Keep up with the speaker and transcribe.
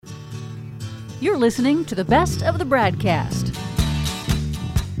You're listening to the best of the BradCast.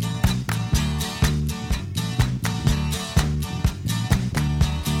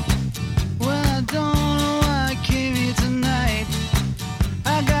 Well, I don't know why I came here tonight.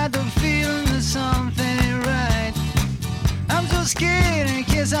 I got the feeling that something ain't right. I'm so scared in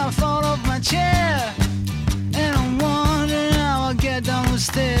case I fall off my chair. And I'm wondering how I'll get down the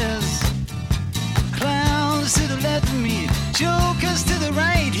stairs. Clowns to the left of me, jokers to the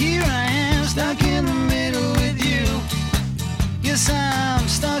right. Here I am, stuck in the middle with you. Yes, I'm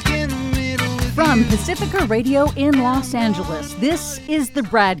stuck in the middle with you. From Pacifica Radio in Los Angeles, this is the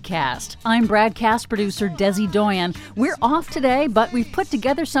BradCast. I'm BradCast producer Desi Doyen. We're off today, but we've put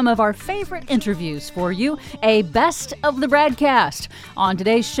together some of our favorite interviews for you, a best of the BradCast. On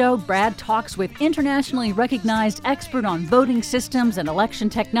today's show, Brad talks with internationally recognized expert on voting systems and election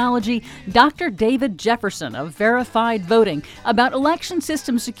technology, Dr. David Jefferson of Verified Voting, about election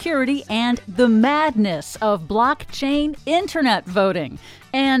system security and the madness of blockchain internet voting.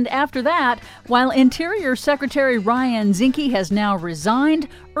 And after that, while Interior Secretary Ryan Zinke has now resigned,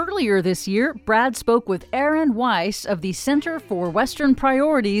 earlier this year, Brad spoke with Aaron Weiss of the Center for Western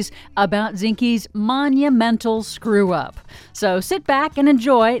Priorities about Zinke's monumental screw-up. So sit back and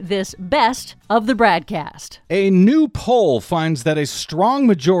enjoy this best of the BradCast. A new poll finds that a strong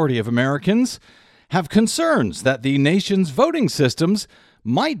majority of Americans have concerns that the nation's voting systems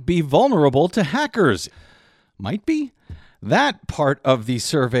might be vulnerable to hackers. Might be? That part of the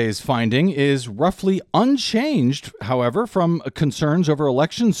survey's finding is roughly unchanged, however, from concerns over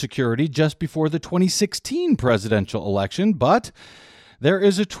election security just before the 2016 presidential election. But there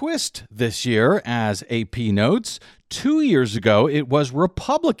is a twist this year, as AP notes. 2 years ago, it was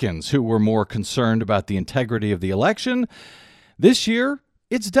Republicans who were more concerned about the integrity of the election. This year,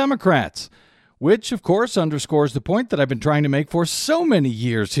 it's Democrats. Which, of course, underscores the point that I've been trying to make for so many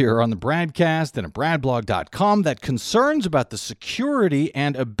years here on the BradCast and at bradblog.com, that concerns about the security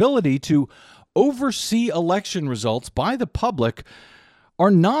and ability to oversee election results by the public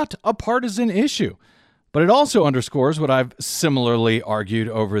are not a partisan issue. But it also underscores what I've similarly argued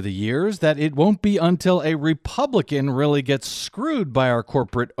over the years, that it won't be until a Republican really gets screwed by our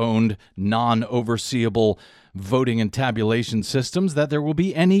corporate-owned, non-overseeable voting and tabulation systems that there will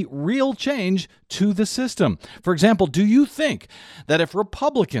be any real change to the system. For example, do you think that if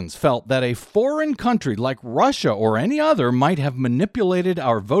Republicans felt that a foreign country like Russia or any other might have manipulated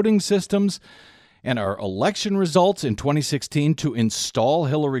our voting systems and our election results in 2016 to install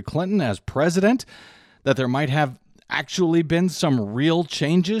Hillary Clinton as president, that there might have actually been some real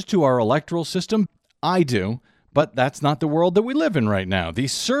changes to our electoral system? I do. But that's not the world that we live in right now. The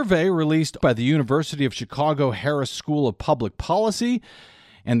survey released by the University of Chicago Harris School of Public Policy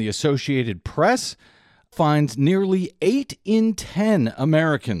and the Associated Press finds nearly 8 in 10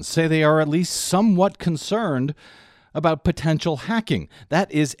 Americans say they are at least somewhat concerned about potential hacking.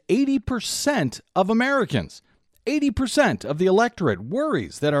 That is 80% of Americans. 80% of the electorate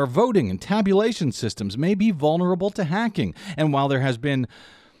worries that our voting and tabulation systems may be vulnerable to hacking. And while there has been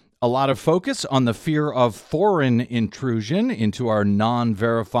a lot of focus on the fear of foreign intrusion into our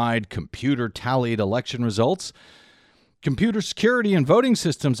non-verified, computer-tallied election results, computer security and voting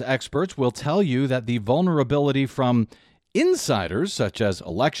systems experts will tell you that the vulnerability from insiders, such as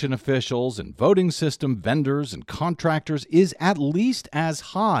election officials and voting system vendors and contractors, is at least as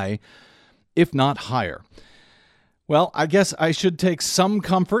high, if not higher. Well, I guess I should take some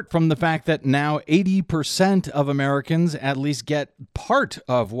comfort from the fact that now 80% of Americans at least get part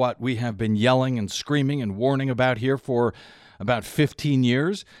of what we have been yelling and screaming and warning about here for about 15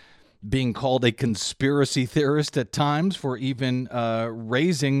 years, being called a conspiracy theorist at times for even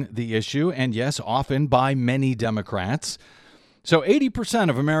raising the issue, and yes, often by many Democrats. So 80%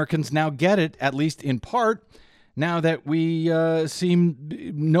 of Americans now get it, at least in part, now that we seem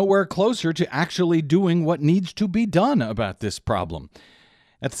nowhere closer to actually doing what needs to be done about this problem.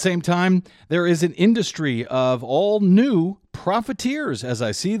 At the same time, there is an industry of all new profiteers, as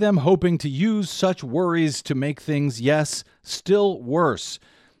I see them, hoping to use such worries to make things, yes, still worse,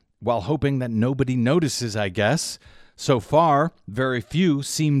 while hoping that nobody notices, I guess. So far, very few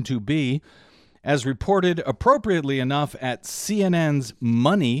seem to be. As reported appropriately enough at CNN's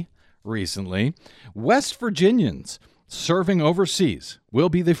Money recently, West Virginians serving overseas will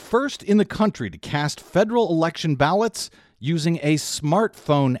be the first in the country to cast federal election ballots using a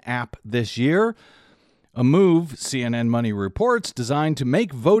smartphone app this year. A move, CNN Money reports, designed to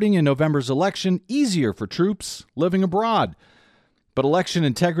make voting in November's election easier for troops living abroad. But election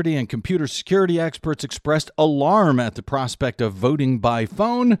integrity and computer security experts expressed alarm at the prospect of voting by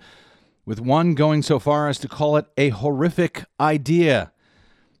phone, with one going so far as to call it a horrific idea.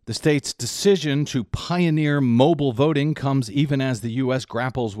 The state's decision to pioneer mobile voting comes even as the U.S.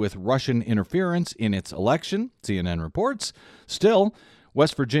 grapples with Russian interference in its election, CNN reports. Still,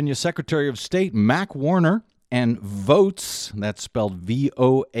 West Virginia Secretary of State Mac Warner and Voatz, that's spelled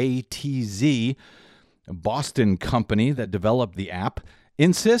V-O-A-T-Z, a Boston company that developed the app,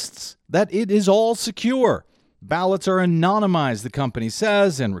 insists that it is all secure. Ballots are anonymized, the company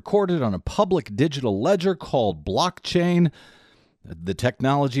says, and recorded on a public digital ledger called blockchain, the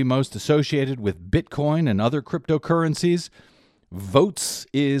technology most associated with Bitcoin and other cryptocurrencies. Voatz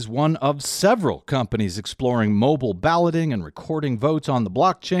is one of several companies exploring mobile balloting and recording votes on the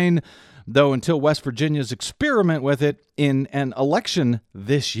blockchain, though until West Virginia's experiment with it in an election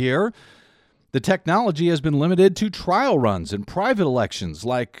this year, the technology has been limited to trial runs in private elections,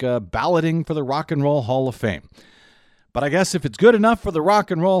 like balloting for the Rock and Roll Hall of Fame. But I guess if it's good enough for the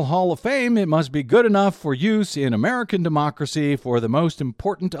Rock and Roll Hall of Fame, it must be good enough for use in American democracy for the most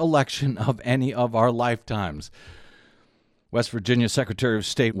important election of any of our lifetimes. West Virginia Secretary of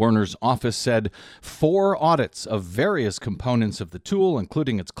State Warner's office said 4 audits of various components of the tool,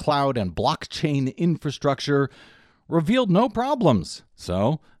 including its cloud and blockchain infrastructure, revealed no problems.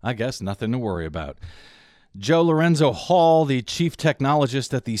 So, I guess nothing to worry about. Joe Lorenzo Hall, the chief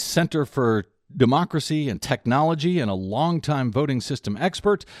technologist at the Center for Democracy and Technology and a longtime voting system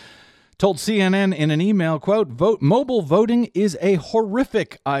expert, told CNN in an email, quote, mobile voting is a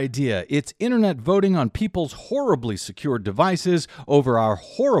horrific idea. It's internet voting on people's horribly secure devices over our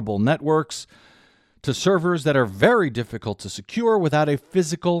horrible networks to servers that are very difficult to secure without a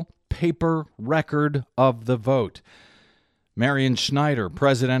physical paper record of the vote. Marion Schneider,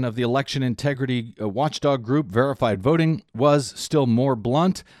 president of the election integrity watchdog group Verified Voting, was still more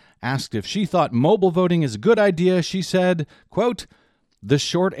blunt. Asked if she thought mobile voting is a good idea, she said, quote, the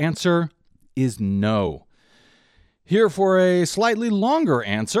short answer is no. Here for a slightly longer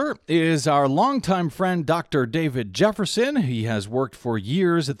answer is our longtime friend, Dr. David Jefferson. He has worked for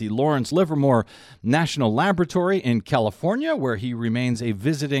years at the Lawrence Livermore National Laboratory in California, where he remains a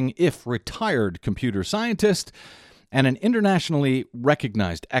visiting, if retired, computer scientist and an internationally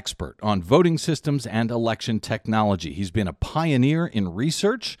recognized expert on voting systems and election technology. He's been a pioneer in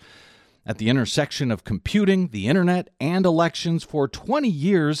research at the intersection of computing, the internet, and elections for 20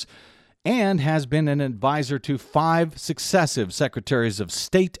 years, and has been an advisor to 5 successive secretaries of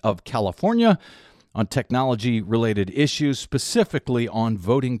state of California on technology-related issues, specifically on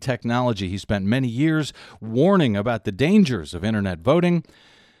voting technology. He spent many years warning about the dangers of internet voting,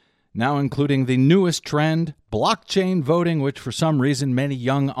 now including the newest trend, blockchain voting, which for some reason many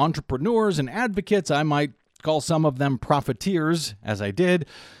young entrepreneurs and advocates, I might call some of them profiteers, as I did,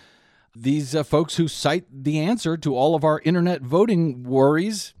 these folks who cite the answer to all of our internet voting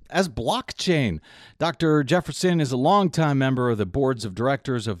worries as blockchain. Dr. Jefferson is a longtime member of the boards of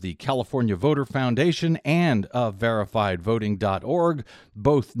directors of the California Voter Foundation and of VerifiedVoting.org,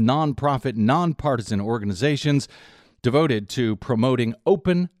 both nonprofit, nonpartisan organizations devoted to promoting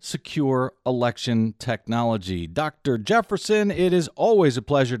open, secure election technology. Dr. Jefferson, it is always a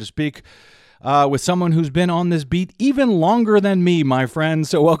pleasure to speak with someone who's been on this beat even longer than me, my friend.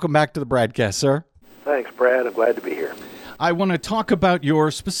 So welcome back to the BradCast, sir. Thanks, Brad. I'm glad to be here. I want to talk about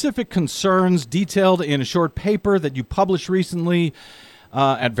your specific concerns detailed in a short paper that you published recently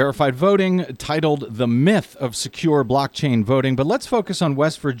at Verified Voting titled The Myth of Secure Blockchain Voting. But let's focus on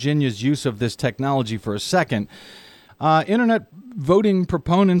West Virginia's use of this technology for a second. Internet voting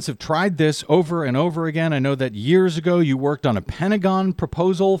proponents have tried this over and over again. I know that years ago you worked on a Pentagon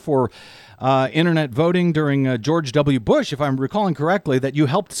proposal for internet voting during George W. Bush, if I'm recalling correctly, that you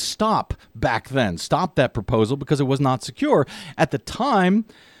helped stop back then, stop that proposal because it was not secure. At the time,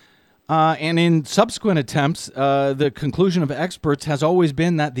 and in subsequent attempts, the conclusion of experts has always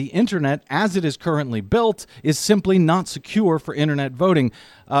been that the internet, as it is currently built, is simply not secure for internet voting.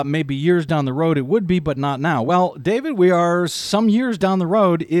 Maybe years down the road it would be, but not now. Well, David, we are some years down the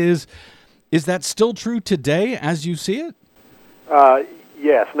road. Is that still true today as you see it?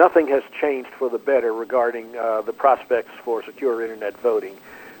 Yes, nothing has changed for the better regarding the prospects for secure internet voting.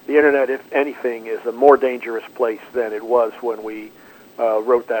 The internet, if anything, is a more dangerous place than it was when we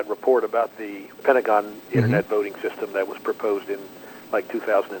wrote that report about the Pentagon internet voting system that was proposed in like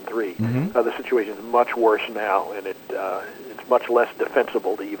 2003. The situation is much worse now, and it's much less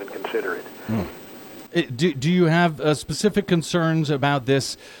defensible to even consider it. Do you have specific concerns about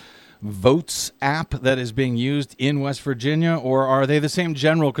this Votes app that is being used in West Virginia, or are they the same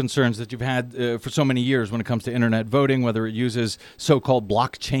general concerns that you've had for so many years when it comes to internet voting, whether it uses so-called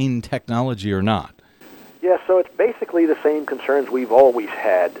blockchain technology or not? Yeah, so it's basically the same concerns we've always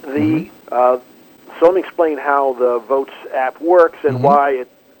had. So let me explain how the Votes app works and why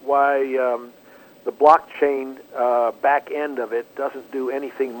the blockchain back end of it doesn't do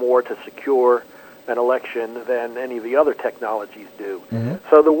anything more to secure an election than any of the other technologies do.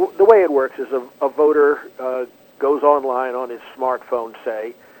 So the way it works is a voter goes online on his smartphone,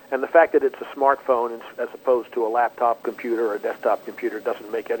 say, and the fact that it's a smartphone as opposed to a laptop computer or a desktop computer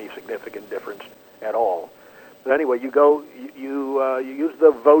doesn't make any significant difference at all. But anyway, you use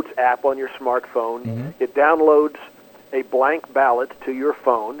the Votes app on your smartphone. It downloads a blank ballot to your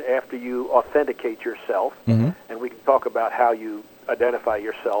phone after you authenticate yourself, and we can talk about how you identify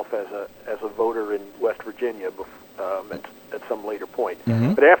yourself as a voter in West Virginia at some later point.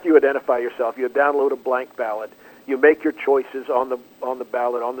 But after you identify yourself, you download a blank ballot. You make your choices on the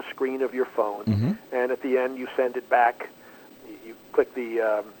ballot on the screen of your phone, and at the end you send it back. You click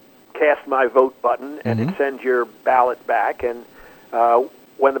the Cast My Vote button, and it sends your ballot back. And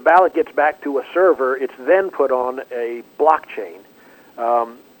when the ballot gets back to a server, it's then put on a blockchain.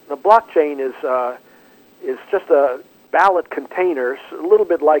 The blockchain is just a ballot container, a little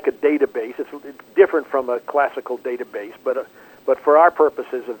bit like a database. It's different from a classical database, but for our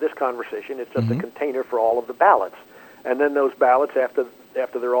purposes of this conversation, it's just a container for all of the ballots. And then those ballots, after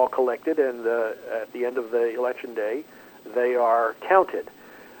they're all collected, and at the end of the election day, they are counted.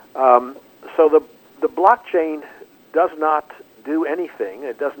 So the blockchain does not do anything.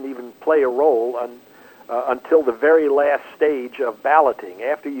 It doesn't even play a role until the very last stage of balloting,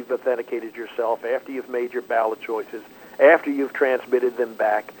 after you've authenticated yourself, after you've made your ballot choices, after you've transmitted them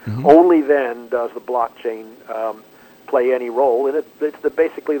back. Only then does the blockchain play any role, and it's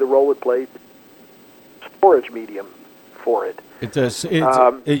basically the role it plays, storage medium for it.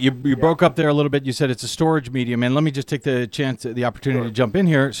 You broke up there a little bit. You said it's a storage medium, and let me just take the opportunity to jump in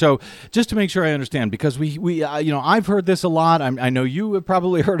here. So, just to make sure I understand, because we I've heard this a lot. I know you have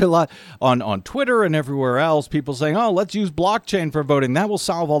probably heard it a lot on Twitter and everywhere else. People saying, "Oh, let's use blockchain for voting. That will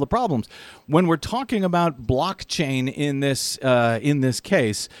solve all the problems." When we're talking about blockchain in this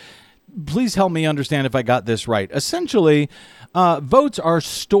case, please help me understand if I got this right. Essentially, votes are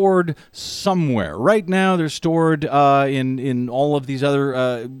stored somewhere. Right now, they're stored in all of these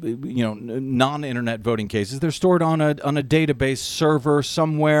other non-internet voting cases. They're stored on a database server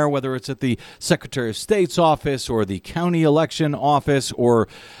somewhere, whether it's at the Secretary of State's office or the county election office or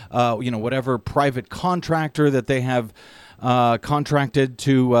whatever private contractor that they have contracted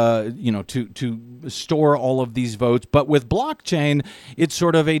to store all of these votes. But with blockchain, it's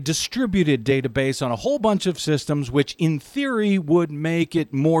sort of a distributed database on a whole bunch of systems, which in theory would make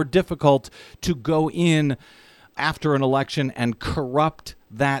it more difficult to go in after an election and corrupt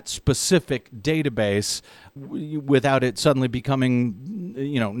that specific database without it suddenly becoming,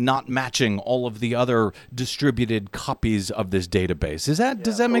 not matching all of the other distributed copies of this database.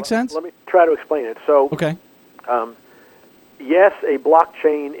 Does that make sense? Let me try to explain it. So, okay. Yes, a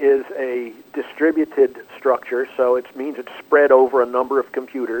blockchain is a distributed structure, so it means it's spread over a number of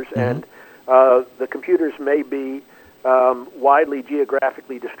computers, and the computers may be widely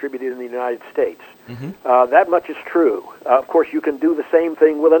geographically distributed in the United States. That much is true. Of course, you can do the same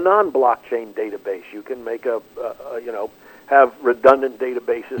thing with a non-blockchain database. You can make have redundant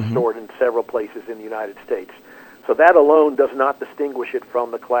databases stored in several places in the United States. So that alone does not distinguish it from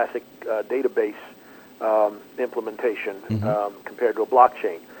the classic database implementation compared to a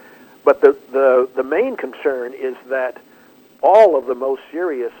blockchain. But the main concern is that all of the most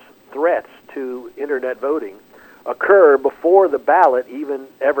serious threats to internet voting occur before the ballot even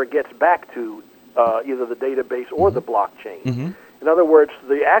ever gets back to either the database or the blockchain. In other words,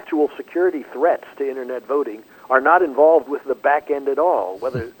 the actual security threats to internet voting are not involved with the back end at all,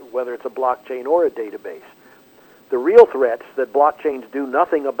 whether it's a blockchain or a database. The real threats that blockchains do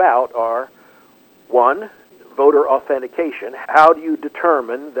nothing about are, one, voter authentication. How do you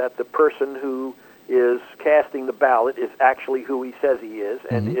determine that the person who is casting the ballot is actually who he says he is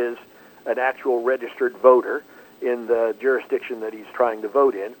and is an actual registered voter in the jurisdiction that he's trying to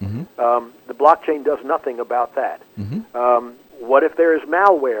vote in? The blockchain does nothing about that. What if there is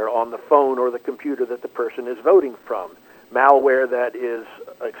malware on the phone or the computer that the person is voting from? Malware that is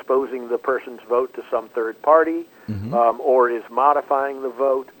exposing the person's vote to some third party, or is modifying the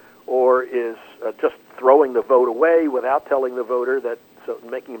vote, or is just throwing the vote away without telling the voter so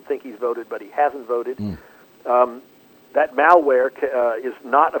making him think he's voted but he hasn't voted. That malware is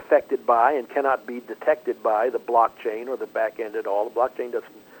not affected by and cannot be detected by the blockchain or the back end at all. The blockchain does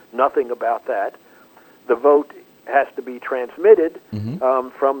nothing about that. The vote has to be transmitted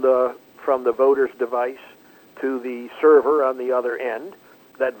from the voter's device to the server on the other end.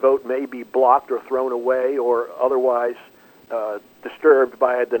 That vote may be blocked or thrown away or otherwise disturbed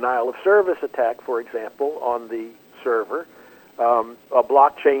by a denial of service attack, for example, on the server. A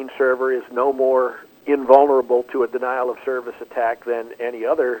blockchain server is no more invulnerable to a denial of service attack than any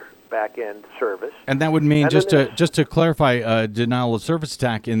other back-end service. And that would mean, And just to clarify, denial of service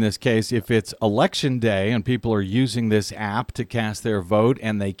attack in this case, if it's election day and people are using this app to cast their vote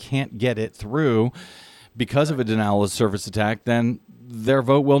and they can't get it through because of a denial of service attack, then their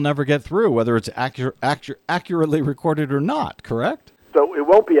vote will never get through, whether it's accurately recorded or not, correct? So it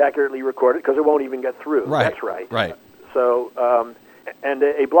won't be accurately recorded because it won't even get through. Right. That's right. Right. So, and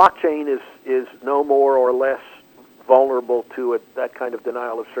a blockchain is no more or less vulnerable to that kind of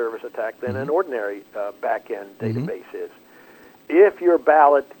denial of service attack than an ordinary back-end database is. If your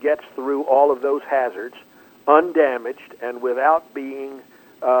ballot gets through all of those hazards undamaged and without being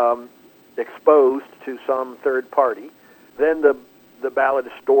exposed to some third party, then the ballot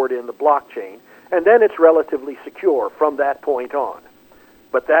is stored in the blockchain, and then it's relatively secure from that point on.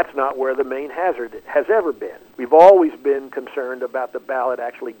 But that's not where the main hazard has ever been. We've always been concerned about the ballot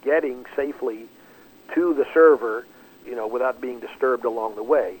actually getting safely to the server, without being disturbed along the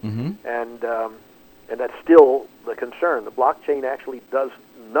way. And that's still the concern. The blockchain actually does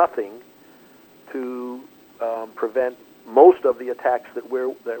nothing to prevent most of the attacks that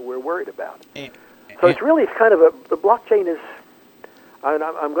we're worried about. So it's really kind of the blockchain is.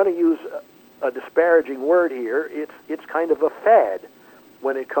 I'm going to use a disparaging word here. It's kind of a fad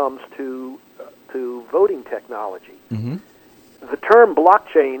when it comes to voting technology. The term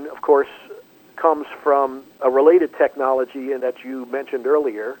blockchain, of course, comes from a related technology and that you mentioned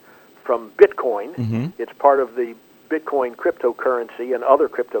earlier, from Bitcoin. It's part of the Bitcoin cryptocurrency and other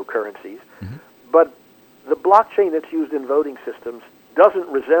cryptocurrencies. But the blockchain that's used in voting systems doesn't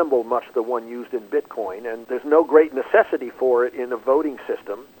resemble much the one used in Bitcoin, and there's no great necessity for it in a voting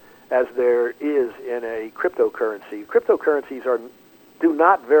system as there is in a cryptocurrency. Cryptocurrencies do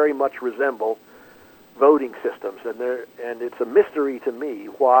not very much resemble voting systems, and it's a mystery to me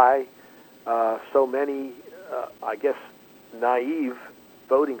why so many, I guess, naive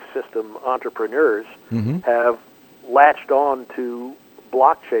voting system entrepreneurs have latched on to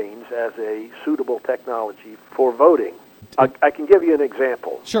blockchains as a suitable technology for voting. I can give you an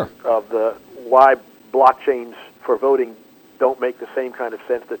example of why blockchains for voting don't make the same kind of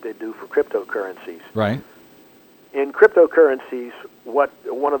sense that they do for cryptocurrencies. Right. In cryptocurrencies,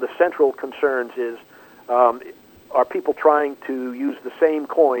 one of the central concerns is, are people trying to use the same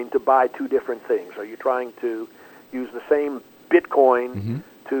coin to buy two different things? Are you trying to use the same Bitcoin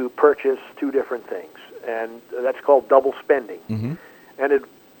to purchase two different things? And that's called double spending. And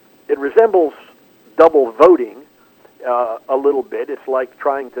it resembles double voting a little bit. It's like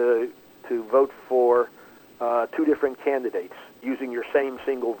trying to vote for two different candidates using your same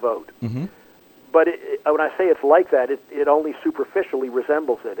single vote. But when I say it's like that, it only superficially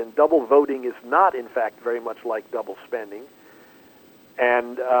resembles it. And double voting is not, in fact, very much like double spending.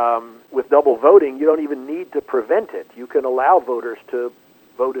 And with double voting, you don't even need to prevent it. You can allow voters to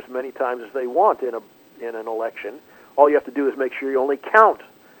vote as many times as they want in an election. All you have to do is make sure you only count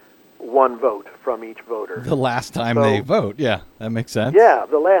one vote from each voter. The last time they vote, yeah, that makes sense. Yeah,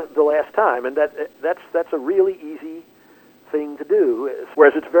 the last time, and that's a really easy thing to do.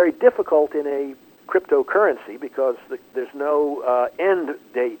 Whereas it's very difficult in a cryptocurrency because there's no end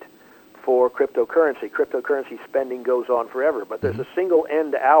date for cryptocurrency. Cryptocurrency spending goes on forever, but there's a single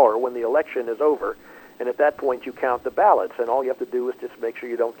end hour when the election is over, and at that point you count the ballots, and all you have to do is just make sure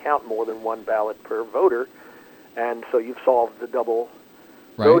you don't count more than one ballot per voter, and so you've solved the double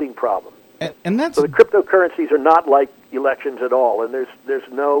voting problem. And that's so the cryptocurrencies are not like elections at all, and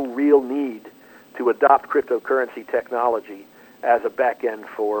there's no real need to adopt cryptocurrency technology as a back end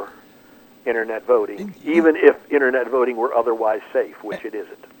for internet voting, even if internet voting were otherwise safe, which it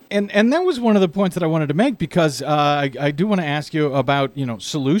isn't. And that was one of the points that I wanted to make because I do want to ask you about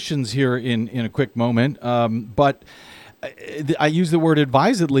solutions here in a quick moment, but I use the word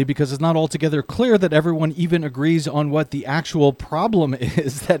advisedly because it's not altogether clear that everyone even agrees on what the actual problem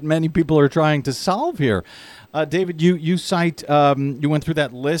is that many people are trying to solve here. David, you cite, you went through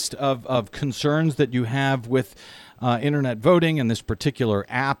that list of concerns that you have with internet voting and this particular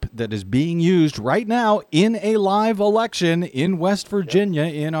app that is being used right now in a live election in West Virginia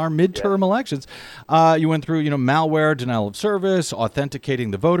in our midterm elections. You went through, malware, denial of service,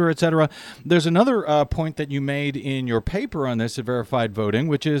 authenticating the voter, etc. There's another point that you made in your paper on this at Verified Voting,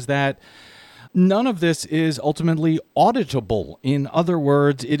 which is that none of this is ultimately auditable. In other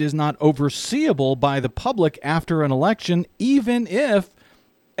words, it is not overseeable by the public after an election, even if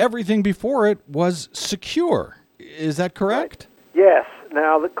everything before it was secure. Is that correct? Right. Yes.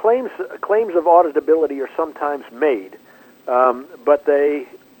 Now, the claims of auditability are sometimes made, but they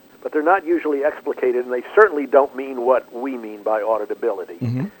but they're not usually explicated, and they certainly don't mean what we mean by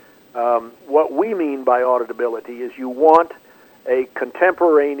auditability. What we mean by auditability is you want a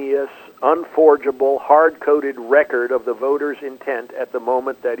contemporaneous, unforgeable, hard-coded record of the voter's intent at the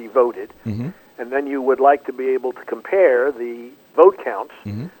moment that he voted, and then you would like to be able to compare the vote counts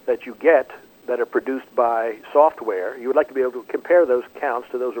that you get that are produced by software. You would like to be able to compare those counts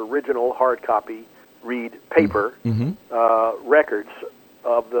to those original hard copy read paper records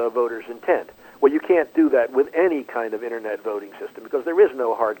of the voter's intent. Well, you can't do that with any kind of internet voting system because there is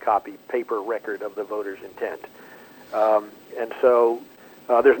no hard copy paper record of the voter's intent. And so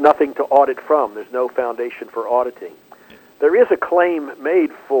there's nothing to audit from. There's no foundation for auditing. There is a claim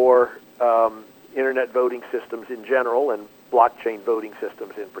made for internet voting systems in general and blockchain voting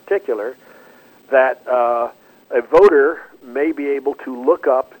systems in particular that a voter may be able to look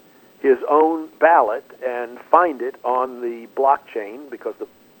up his own ballot and find it on the blockchain because the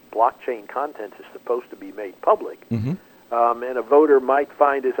blockchain content is supposed to be made public. And a voter might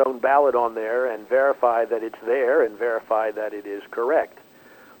find his own ballot on there and verify that it's there and verify that it is correct.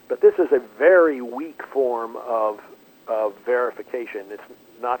 But this is a very weak form of verification. It's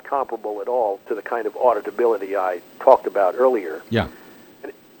not comparable at all to the kind of auditability I talked about earlier. Yeah.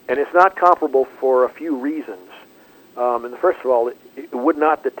 And it's not comparable for a few reasons. And first of all, it would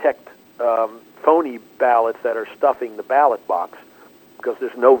not detect phony ballots that are stuffing the ballot box because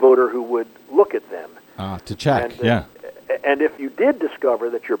there's no voter who would look at them. To check, And if you did discover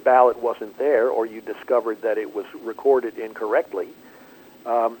that your ballot wasn't there or you discovered that it was recorded incorrectly,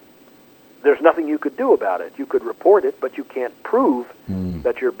 there's nothing you could do about it. You could report it, but you can't prove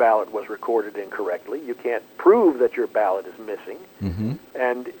that your ballot was recorded incorrectly. You can't prove that your ballot is missing.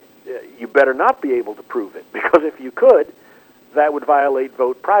 And you better not be able to prove it, because if you could, that would violate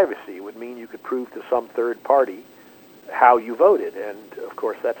vote privacy. It would mean you could prove to some third party how you voted. And, of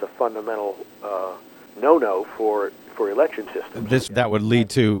course, that's a fundamental no-no for election systems. That would lead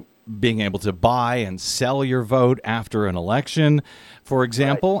to being able to buy and sell your vote after an election, for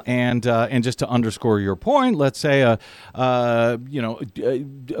example, and just to underscore your point, let's say a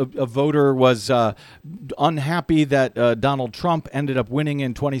voter was unhappy that Donald Trump ended up winning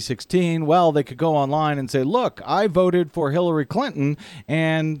in 2016. Well, they could go online and say, "Look, I voted for Hillary Clinton,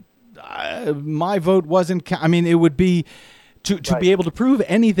 and my vote wasn't." It would be to be able to prove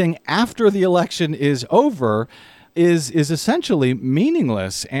anything after the election is over is essentially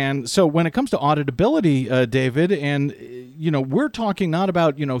meaningless. And so when it comes to auditability, David, and we're talking not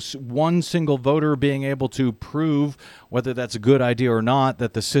about one single voter being able to prove whether that's a good idea or not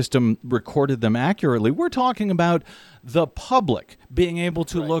that the system recorded them accurately. We're talking about the public being able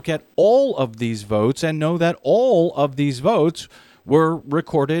to look at all of these votes and know that all of these votes were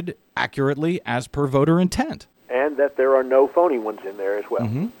recorded accurately as per voter intent. And that there are no phony ones in there as well.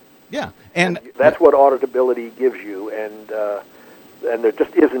 Yeah, and that's what auditability gives you, and there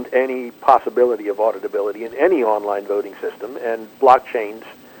just isn't any possibility of auditability in any online voting system, and blockchains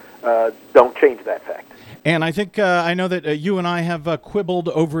don't change that fact. And I think I know that you and I have quibbled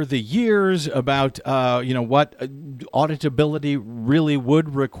over the years about what auditability really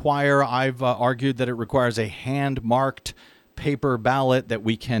would require. I've argued that it requires a hand-marked paper ballot that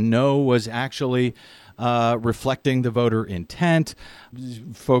we can know was actually reflecting the voter intent.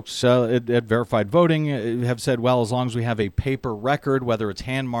 Folks at Verified Voting have said, well, as long as we have a paper record, whether it's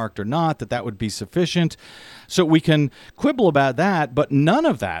hand-marked or not, that would be sufficient. So we can quibble about that, but none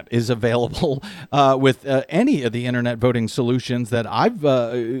of that is available with any of the internet voting solutions that I've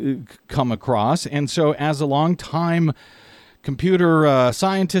come across. And so as a long-time computer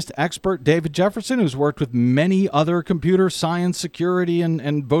scientist expert, David Jefferson, who's worked with many other computer science, security,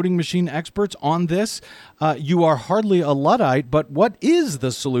 and voting machine experts on this. You are hardly a Luddite, but what is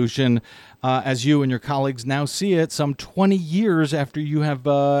the solution as you and your colleagues now see it some 20 years after you have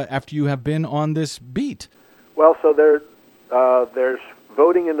been on this beat? Well, so there's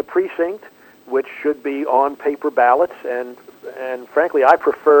voting in the precinct, which should be on paper ballots, and frankly, I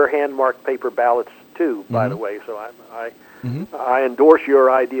prefer hand-marked paper ballots too, by the way, so I endorse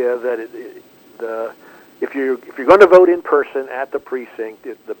your idea that if you're going to vote in person at the precinct,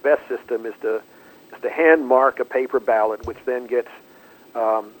 the best system is to hand mark a paper ballot, which then gets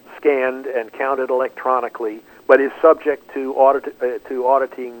scanned and counted electronically, but is subject to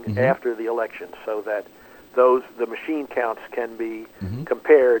auditing after the election, so that the machine counts can be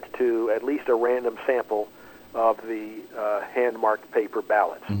compared to at least a random sample of the hand marked paper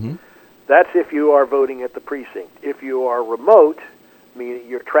ballots. That's if you are voting at the precinct. If you are remote, meaning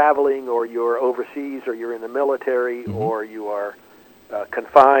you're traveling or you're overseas or you're in the military or you are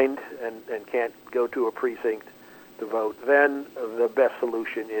confined and can't go to a precinct, to vote, then the best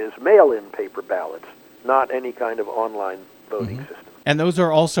solution is mail-in paper ballots, not any kind of online voting system. And those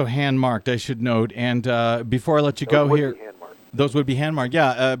are also hand-marked, I should note. And before I let you go here... Those would be hand-marked.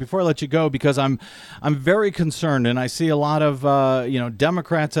 Yeah, before I let you go, because I'm very concerned, and I see a lot of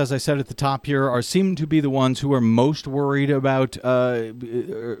Democrats, as I said at the top here, seem to be the ones who are most worried about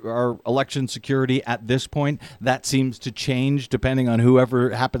our election security at this point. That seems to change depending on whoever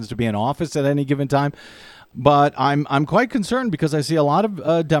happens to be in office at any given time. But I'm quite concerned because I see a lot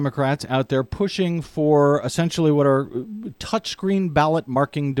of Democrats out there pushing for essentially what are touchscreen ballot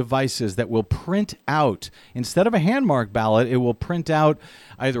marking devices that will print out, instead of a hand-marked ballot, it will print out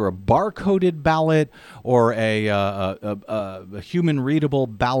either a barcoded ballot or a human-readable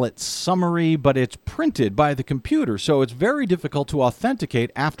ballot summary, but it's printed by the computer. So it's very difficult to authenticate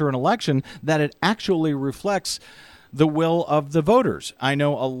after an election that it actually reflects the will of the voters. I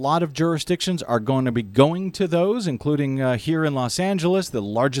know a lot of jurisdictions are going to be going to those, including here in Los Angeles, the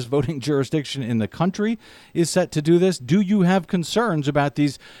largest voting jurisdiction in the country is set to do this. Do you have concerns about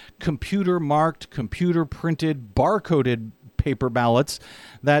these computer-marked, computer-printed, barcoded paper ballots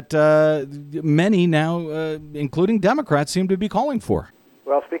that many now, including Democrats, seem to be calling for?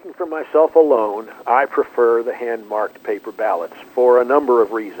 Well, speaking for myself alone, I prefer the hand-marked paper ballots for a number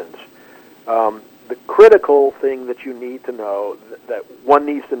of reasons. The critical thing that you need to know, that one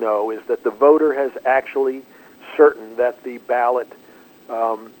needs to know, is that the voter has actually certain that the ballot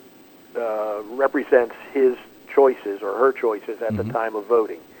represents his choices or her choices at the time of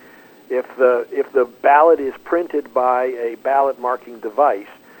voting. If the ballot is printed by a ballot marking device,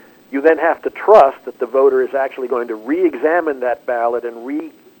 you then have to trust that the voter is actually going to re-examine that ballot and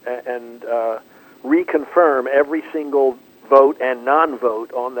reconfirm every single vote and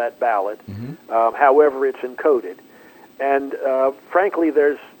non-vote on that ballot, however it's encoded. And frankly,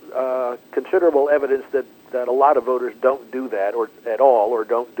 there's considerable evidence that a lot of voters don't do that at all, or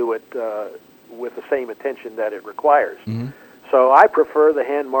don't do it with the same attention that it requires. So I prefer the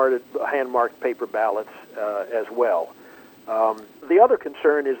hand-marked paper ballots as well. The other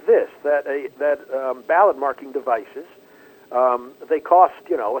concern is this, that ballot marking devices, they cost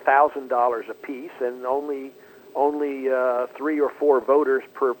 $1,000 a piece, and only 3 or 4 voters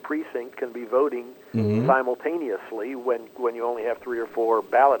per precinct can be voting simultaneously when you only have 3 or 4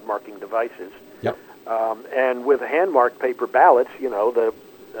 ballot marking devices. Yep. And with hand-marked paper ballots, you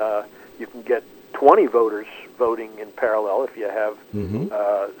can get 20 voters voting in parallel if you have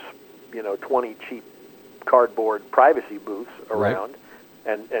 20 cheap cardboard privacy booths around.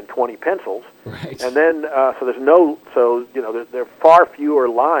 And 20 pencils, and then there are far fewer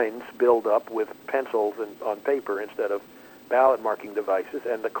lines build up with pencils on paper instead of ballot marking devices,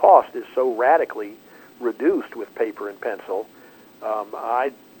 and the cost is so radically reduced with paper and pencil.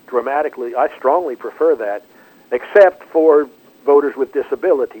 I strongly prefer that, except for voters with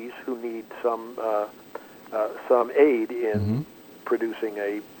disabilities who need some aid in producing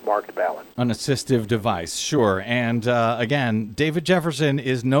a marked ballot. An assistive device, sure. And again, David Jefferson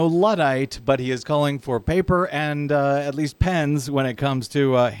is no Luddite, but he is calling for paper and at least pens when it comes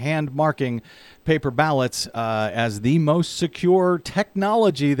to hand marking paper ballots as the most secure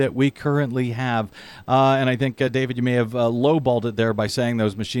technology that we currently have. And I think, David, you may have lowballed it there by saying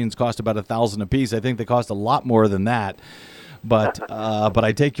those machines cost about $1,000 a piece. I think they cost a lot more than that. But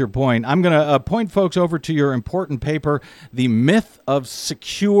I take your point. I'm going to point folks over to your important paper, The Myth of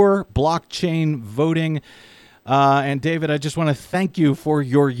Secure Blockchain Voting. And David, I just want to thank you for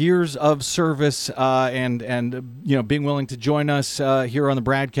your years of service and being willing to join us here on the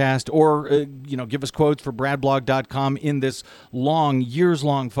BradCast, or give us quotes for bradblog.com in this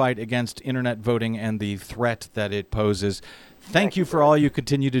years-long fight against internet voting and the threat that it poses. Thank you for all you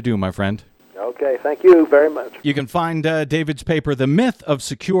continue to do, my friend. Okay, thank you very much. You can find David's paper, The Myth of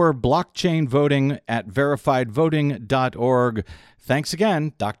Secure Blockchain Voting, at verifiedvoting.org. Thanks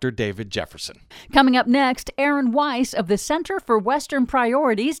again, Dr. David Jefferson. Coming up next, Aaron Weiss of the Center for Western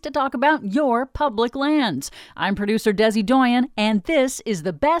Priorities to talk about your public lands. I'm producer Desi Doyen, and this is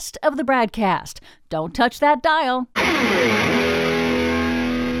the best of the BradCast. Don't touch that dial.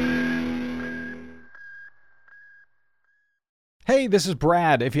 Hey, this is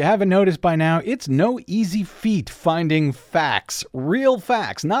Brad. If you haven't noticed by now, it's no easy feat finding facts, real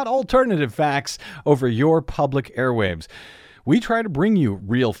facts, not alternative facts, over your public airwaves. We try to bring you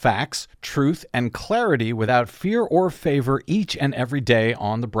real facts, truth, and clarity without fear or favor each and every day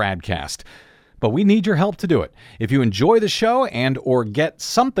on the BradCast. But we need your help to do it. If you enjoy the show and or get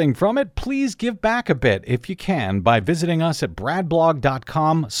something from it, please give back a bit if you can by visiting us at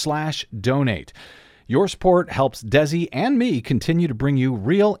bradblog.com/donate. Your support helps Desi and me continue to bring you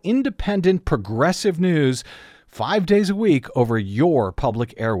real, independent, progressive news 5 days a week over your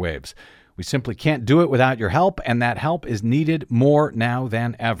public airwaves. We simply can't do it without your help, and that help is needed more now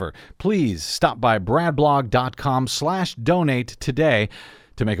than ever. Please stop by bradblog.com/donate today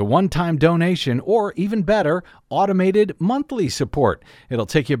to make a one-time donation or, even better, automated monthly support. It'll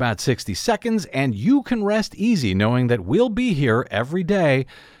take you about 60 seconds, and you can rest easy knowing that we'll be here every day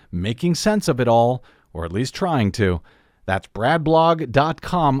making sense of it all, or at least trying to. That's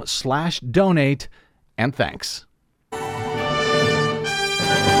bradblog.com/donate, and thanks.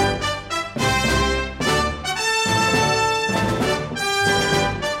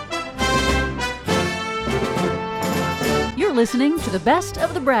 You're listening to the best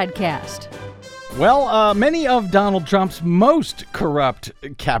of the BradCast. Well, many of Donald Trump's most corrupt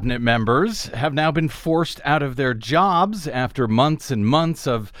cabinet members have now been forced out of their jobs after months and months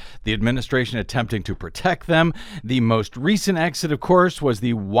of the administration attempting to protect them. The most recent exit, of course, was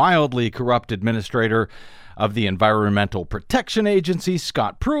the wildly corrupt administrator of the Environmental Protection Agency,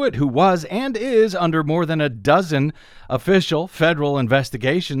 Scott Pruitt, who was and is under more than a dozen official federal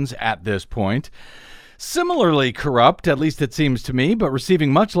investigations at this point. Similarly corrupt, at least it seems to me, but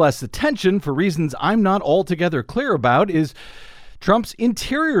receiving much less attention for reasons I'm not altogether clear about, is Trump's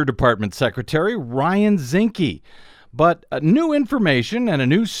Interior Department Secretary, Ryan Zinke. But new information and a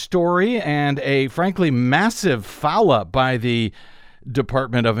new story and a frankly massive foul-up by the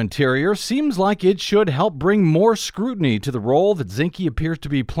Department of Interior seems like it should help bring more scrutiny to the role that Zinke appears to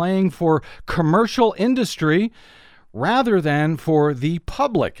be playing for commercial industry rather than for the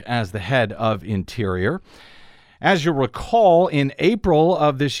public as the head of Interior. As you'll recall, in April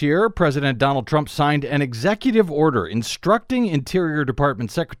of this year, President Donald Trump signed an executive order instructing Interior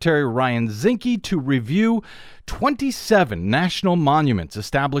Department Secretary Ryan Zinke to review 27 national monuments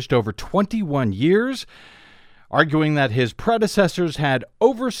established over 21 years, arguing that his predecessors had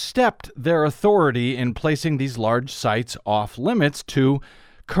overstepped their authority in placing these large sites off limits to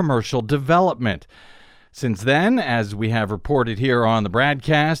commercial development. Since then, as we have reported here on the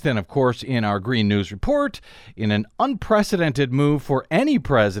BradCast and, of course, in our Green News Report, in an unprecedented move for any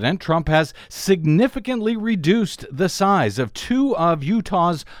president, Trump has significantly reduced the size of two of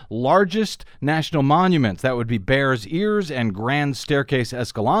Utah's largest national monuments. That would be Bears Ears and Grand Staircase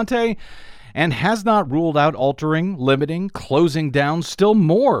Escalante, and has not ruled out altering, limiting, closing down still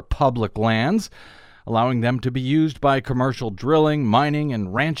more public lands, allowing them to be used by commercial drilling, mining,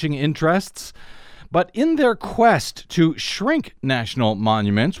 and ranching interests. But in their quest to shrink national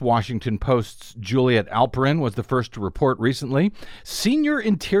monuments, Washington Post's Juliet Alperin was the first to report recently, senior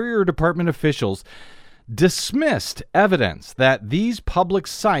Interior Department officials dismissed evidence that these public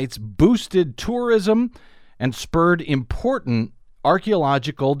sites boosted tourism and spurred important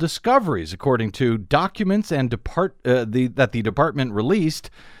archaeological discoveries, according to documents and that the department released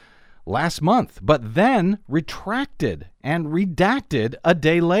last month, but then retracted and redacted a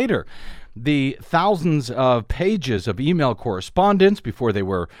day later. The thousands of pages of email correspondence before they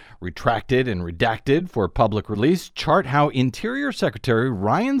were retracted and redacted for public release chart how Interior Secretary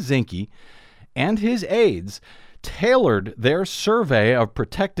Ryan Zinke and his aides tailored their survey of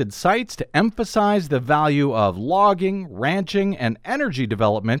protected sites to emphasize the value of logging, ranching, and energy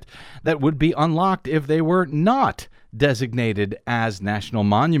development that would be unlocked if they were not designated as national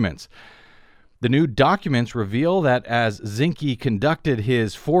monuments. The new documents reveal that as Zinke conducted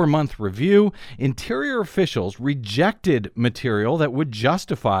his 4-month review, Interior officials rejected material that would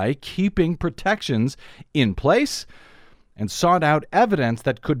justify keeping protections in place and sought out evidence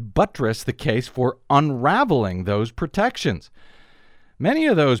that could buttress the case for unraveling those protections. Many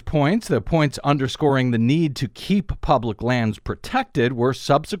of those points, the points underscoring the need to keep public lands protected, were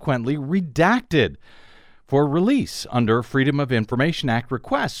subsequently redacted for release under Freedom of Information Act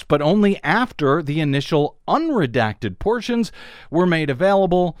requests, but only after the initial unredacted portions were made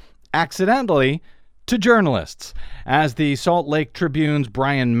available accidentally to journalists. As the Salt Lake Tribune's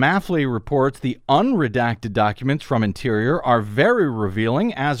Brian Maffley reports, the unredacted documents from Interior are very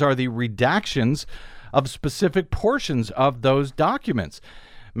revealing, as are the redactions of specific portions of those documents.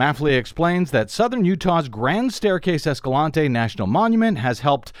 Maffley explains that southern Utah's Grand Staircase Escalante National Monument has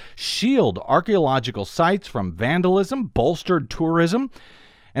helped shield archaeological sites from vandalism, bolstered tourism,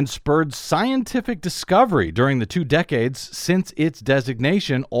 and spurred scientific discovery during the 2 decades since its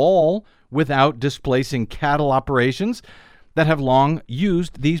designation, all without displacing cattle operations that have long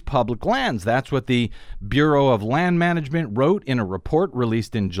used these public lands. That's what the Bureau of Land Management wrote in a report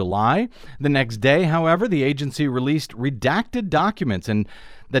released in July. The next day, however, the agency released redacted documents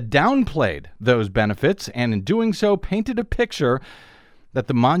that downplayed those benefits, and in doing so painted a picture that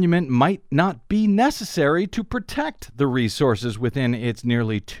the monument might not be necessary to protect the resources within its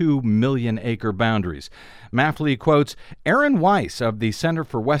nearly 2 million acre boundaries. Maffley quotes Aaron Weiss of the Center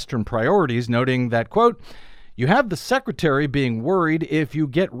for Western Priorities, noting that, quote, "You have the secretary being worried if you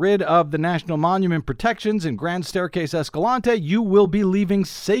get rid of the national monument protections in Grand Staircase Escalante, you will be leaving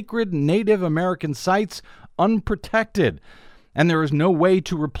sacred Native American sites unprotected. And there is no way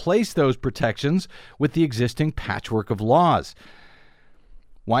to replace those protections with the existing patchwork of laws."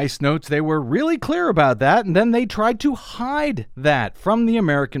 Weiss notes they were really clear about that, and then they tried to hide that from the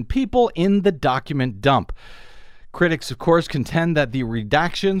American people in the document dump. Critics, of course, contend that the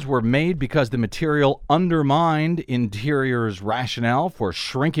redactions were made because the material undermined Interior's rationale for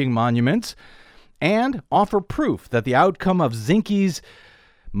shrinking monuments, and offer proof that the outcome of Zinke's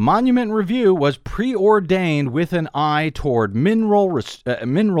monument review was preordained with an eye toward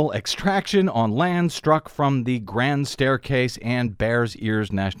mineral extraction on land struck from the Grand Staircase and Bears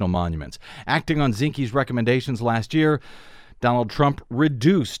Ears national monuments. Acting on Zinke's recommendations last year, Donald Trump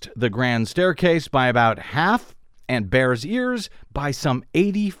reduced the Grand Staircase by about half and Bears Ears by some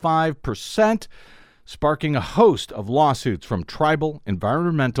 85%, sparking a host of lawsuits from tribal,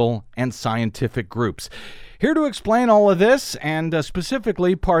 environmental, and scientific groups. Here to explain all of this, and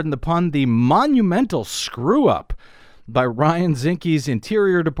specifically, pardon the pun, the monumental screw-up by Ryan Zinke's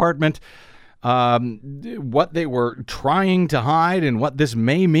Interior Department, what they were trying to hide and what this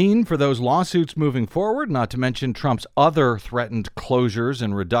may mean for those lawsuits moving forward, not to mention Trump's other threatened closures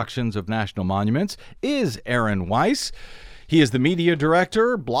and reductions of national monuments, is Aaron Weiss. He is the media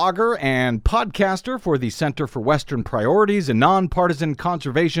director, blogger, and podcaster for the Center for Western Priorities, a nonpartisan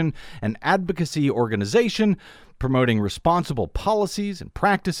conservation and advocacy organization promoting responsible policies and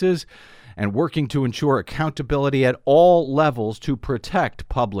practices and working to ensure accountability at all levels to protect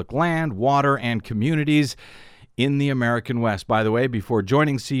public land, water, and communities in the American West. By the way, before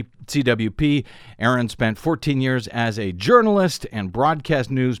joining CWP, Aaron spent 14 years as a journalist and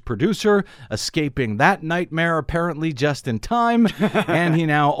broadcast news producer, escaping that nightmare apparently just in time. And he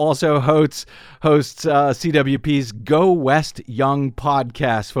now also hosts CWP's Go West Young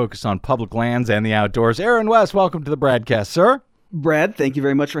podcast, focused on public lands and the outdoors. Aaron West, welcome to the BradCast, sir. Brad, thank you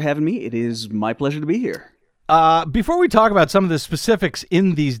very much for having me. It is my pleasure to be here. Before we talk about some of the specifics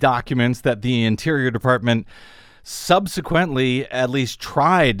in these documents that the Interior Department subsequently at least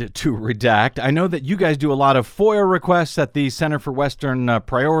tried to redact, I know that you guys do a lot of FOIA requests at the Center for Western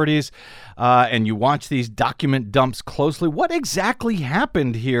Priorities, and you watch these document dumps closely. What exactly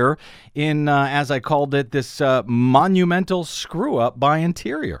happened here in, as I called it, this monumental screw-up by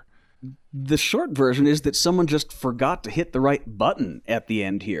Interior? The short version is that someone just forgot to hit the right button at the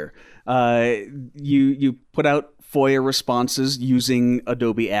end here. You put out FOIA responses using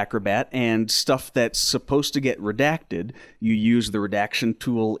Adobe Acrobat, and stuff that's supposed to get redacted, you use the redaction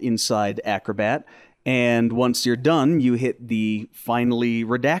tool inside Acrobat, and once you're done, you hit the finally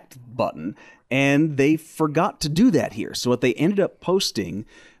redact button, and they forgot to do that here. So what they ended up posting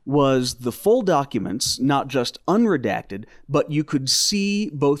was the full documents, not just unredacted, but you could see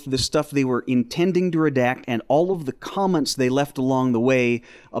both the stuff they were intending to redact and all of the comments they left along the way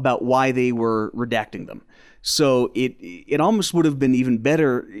about why they were redacting them. So it almost would have been even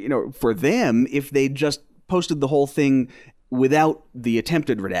better, for them if they just posted the whole thing without the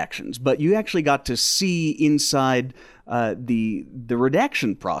attempted redactions. But you actually got to see inside the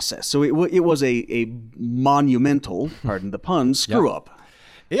redaction process. So it was a monumental, pardon the pun, screw-up. Yep.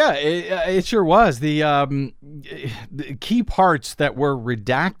 Yeah, it sure was. The key parts that were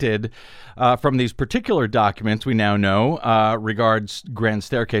redacted from these particular documents, we now know, regards Grand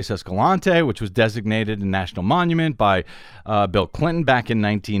Staircase Escalante, which was designated a national monument by Bill Clinton back in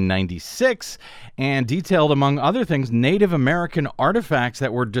 1996, and detailed, among other things, Native American artifacts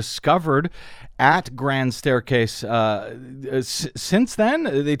that were discovered at Grand Staircase. Since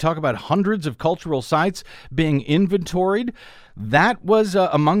then, they talk about hundreds of cultural sites being inventoried. That was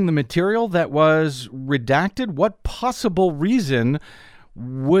among the material that was redacted. What possible reason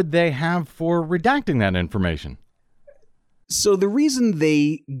would they have for redacting that information? So the reason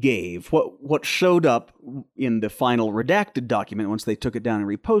they gave, what showed up in the final redacted document once they took it down and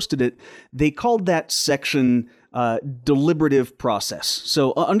reposted it, they called that section deliberative process.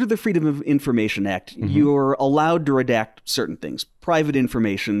 So under the Freedom of Information Act, you're allowed to redact certain things. Private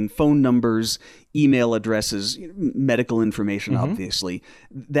information, phone numbers, email addresses, medical information, obviously.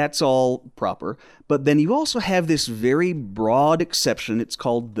 That's all proper. But then you also have this very broad exception. It's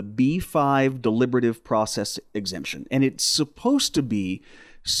called the B5 deliberative process exemption. And it's supposed to be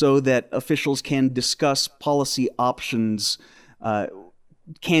so that officials can discuss policy options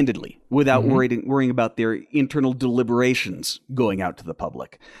candidly, without worrying about their internal deliberations going out to the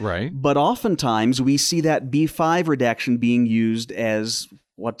public. Right. But oftentimes we see that B5 redaction being used as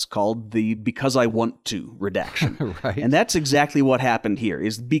what's called the because I want to redaction. Right. And that's exactly what happened here,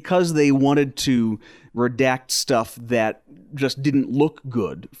 is because they wanted to redact stuff that just didn't look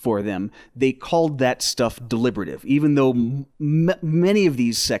good for them, they called that stuff deliberative, even though many of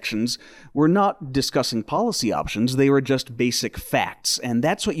these sections were not discussing policy options, they were just basic facts. And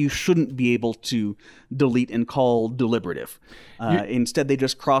that's what you shouldn't be able to delete and call deliberative. Instead, they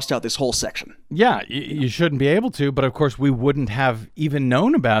just crossed out this whole section. Yeah, you shouldn't be able to, but of course we wouldn't have even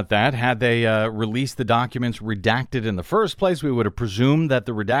known about that had they released the documents redacted in the first place. We would have presumed that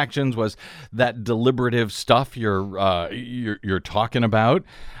the redactions was that deliberative stuff you're talking about.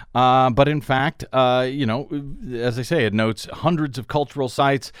 But in fact, as I say, it notes hundreds of cultural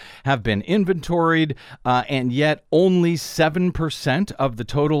sites have been inventoried, and yet only 7% of the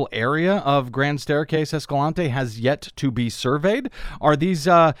total area of Grand Staircase Escalante has yet to be surveyed. Are these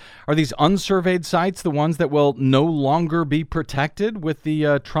unsurveyed sites the ones that will no longer be protected with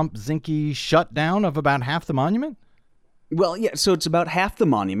the Trump-Zinke shutdown of about half the monument? Well, yeah, so it's about half the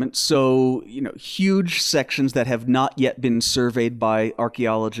monument. So, huge sections that have not yet been surveyed by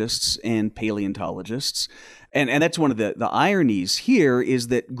archaeologists and paleontologists. And that's one of the ironies here is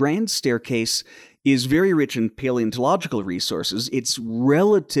that Grand Staircase is very rich in paleontological resources. It's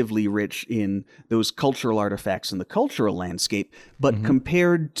relatively rich in those cultural artifacts in the cultural landscape. But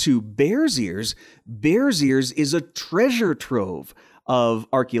compared to Bears Ears is a treasure trove of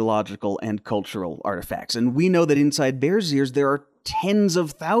archaeological and cultural artifacts. And we know that inside Bears Ears, there are tens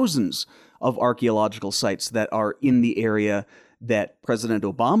of thousands of archaeological sites that are in the area that President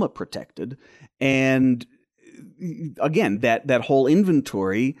Obama protected. And again, that whole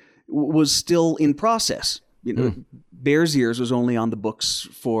inventory was still in process. Bears Ears was only on the books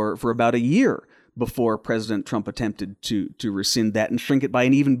for about a year before President Trump attempted to rescind that and shrink it by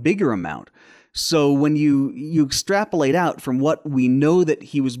an even bigger amount. So when you extrapolate out from what we know that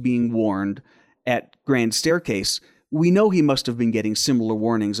he was being warned at Grand Staircase, we know he must have been getting similar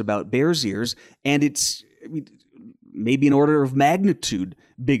warnings about Bears Ears, and it's maybe an order of magnitude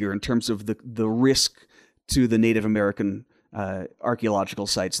bigger in terms of the risk to the Native American archaeological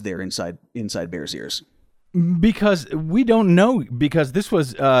sites there inside Bears Ears. Because we don't know, because this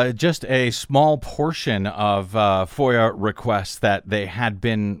was just a small portion of FOIA requests that they had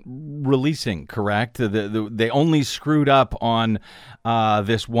been releasing, correct? They only screwed up on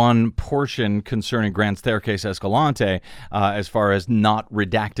this one portion concerning Grand Staircase Escalante as far as not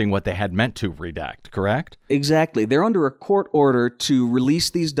redacting what they had meant to redact, correct? Exactly. They're under a court order to release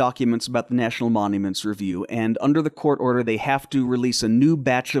these documents about the National Monuments Review, and under the court order, they have to release a new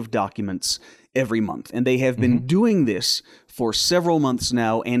batch of documents every month. And they have been doing this for several months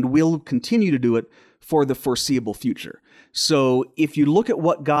now and will continue to do it for the foreseeable future. So if you look at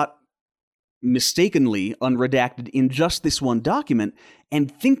what got mistakenly unredacted in just this one document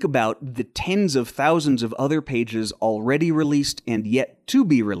and think about the tens of thousands of other pages already released and yet to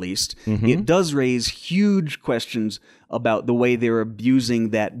be released, it does raise huge questions about the way they're abusing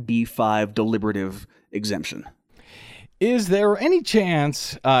that B5 deliberative exemption. Is there any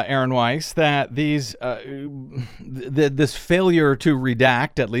chance, Aaron Weiss, that these this failure to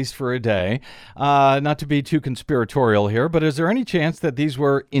redact, at least for a day, not to be too conspiratorial here, but is there any chance that these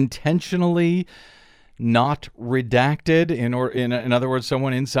were intentionally not redacted? In other words,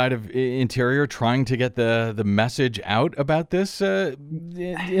 someone inside of Interior trying to get the message out about this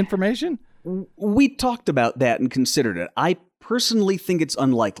information? We talked about that and considered it. I personally think it's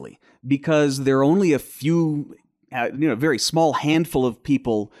unlikely because there are only a few. A very small handful of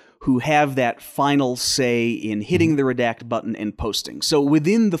people who have that final say in hitting the redact button and posting. So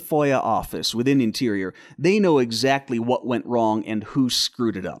within the FOIA office, within Interior, they know exactly what went wrong and who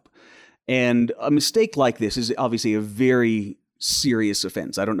screwed it up. And a mistake like this is obviously a very serious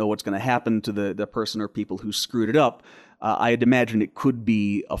offense. I don't know what's going to happen to the person or people who screwed it up. I'd imagine it could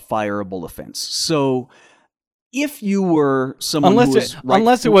be a fireable offense. So if you were someone who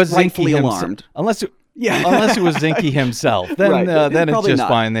was rightfully alarmed... Unless it was Zinke himself, then right. Then it's just not.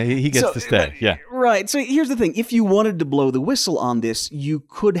 fine. He gets to stay. Yeah. Right. So here's the thing. If you wanted to blow the whistle on this, you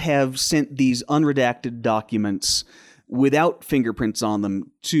could have sent these unredacted documents without fingerprints on them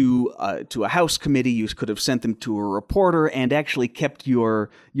to a House committee. You could have sent them to a reporter and actually kept your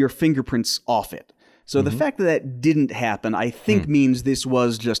fingerprints off it. So the fact that didn't happen, I think, means this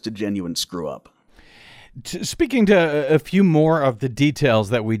was just a genuine screw up. Speaking to a few more of the details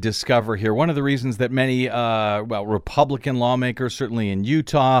that we discover here, one of the reasons that many, Republican lawmakers, certainly in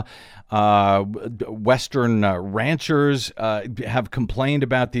Utah, Western ranchers have complained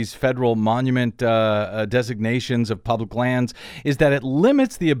about these federal monument designations of public lands is that it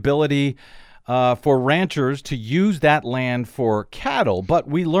limits the ability for ranchers to use that land for cattle. But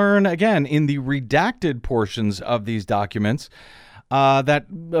we learn, again, in the redacted portions of these documents, that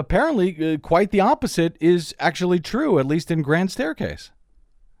apparently quite the opposite is actually true, at least in Grand Staircase.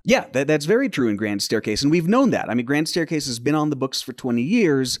 Yeah, that's very true in Grand Staircase, and we've known that. I mean, Grand Staircase has been on the books for 20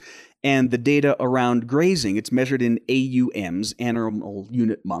 years, and the data around grazing, it's measured in AUMs, animal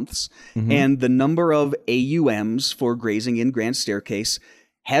unit months, and the number of AUMs for grazing in Grand Staircase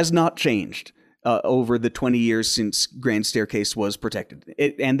has not changed over the 20 years since Grand Staircase was protected.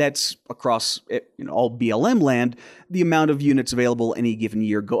 And that's across all BLM land. The amount of units available any given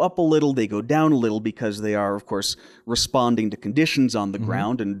year go up a little, they go down a little because they are, of course, responding to conditions on the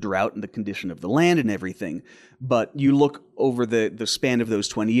ground and drought and the condition of the land and everything. But you look over the span of those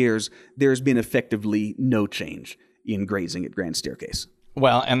 20 years, there's been effectively no change in grazing at Grand Staircase.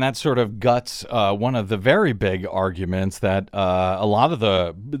 Well, and that sort of guts one of the very big arguments that a lot of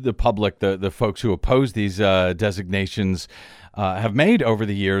the public, the folks who oppose these designations, have made over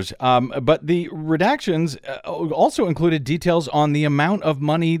the years. But the redactions also included details on the amount of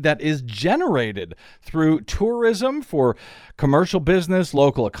money that is generated through tourism for commercial business,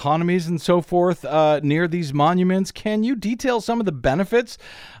 local economies, and so forth near these monuments. Can you detail some of the benefits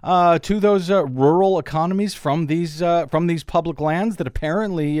to those rural economies from these public lands that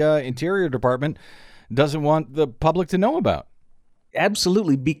apparently Interior Department doesn't want the public to know about?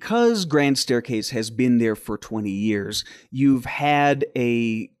 Absolutely. Because Grand Staircase has been there for 20 years, you've had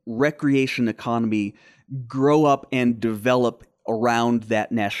a recreation economy grow up and develop around that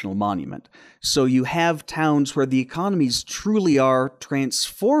national monument. So you have towns where the economies truly are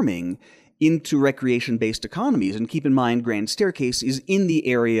transforming into recreation-based economies. And keep in mind, Grand Staircase is in the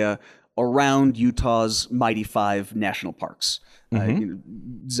area around Utah's Mighty Five national parks,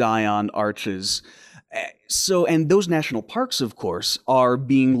 Zion, Arches. And those national parks, of course, are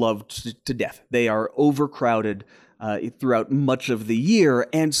being loved to death. They are overcrowded throughout much of the year,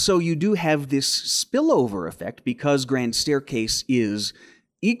 and so you do have this spillover effect because Grand Staircase is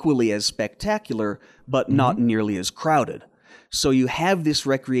equally as spectacular, but not nearly as crowded. So you have this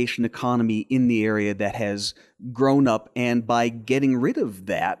recreation economy in the area that has grown up, and by getting rid of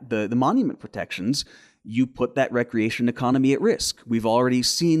that, the monument protections, you put that recreation economy at risk. We've already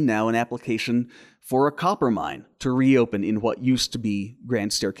seen now an application for a copper mine to reopen in what used to be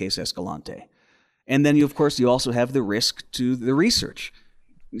Grand Staircase Escalante. And then, of course, you also have the risk to the research.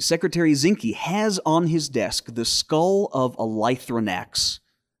 Secretary Zinke has on his desk the skull of a Lythronax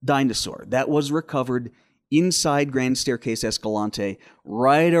dinosaur that was recovered inside Grand Staircase Escalante,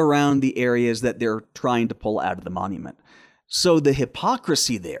 right around the areas that they're trying to pull out of the monument. So the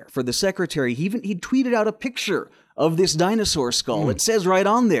hypocrisy there for the secretary, he tweeted out a picture of this dinosaur skull. It says right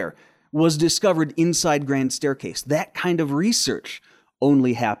on there, was discovered inside Grand Staircase. That kind of research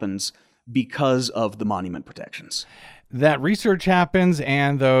only happens because of the monument protections. That research happens,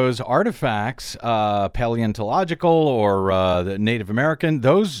 and those artifacts, paleontological or the Native American,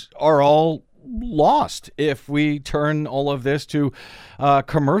 those are all lost if we turn all of this to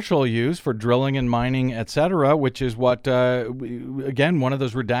commercial use for drilling and mining, etc., which is what, again, one of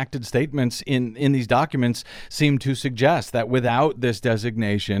those redacted statements in these documents seem to suggest, that without this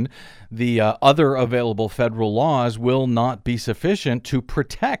designation, the other available federal laws will not be sufficient to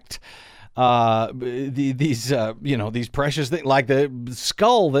protect these precious things, like the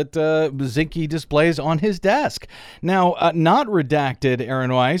skull that Zinke displays on his desk. Now, not redacted,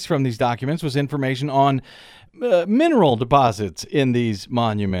 Aaron Weiss, from these documents was information on mineral deposits in these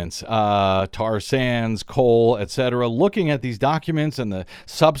monuments, tar sands, coal, etc. Looking at these documents and the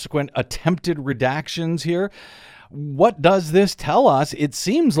subsequent attempted redactions here, what does this tell us? It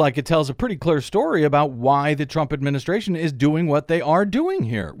seems like it tells a pretty clear story about why the Trump administration is doing what they are doing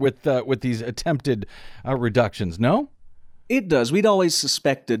here with these attempted reductions. No? It does. We'd always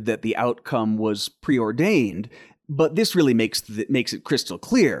suspected that the outcome was preordained, but this really makes it crystal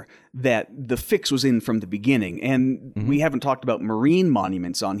clear that the fix was in from the beginning. And we haven't talked about marine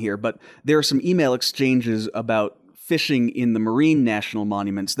monuments on here, but there are some email exchanges about fishing in the marine national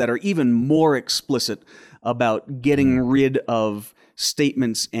monuments that are even more explicit about getting rid of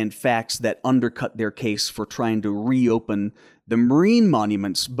statements and facts that undercut their case for trying to reopen the marine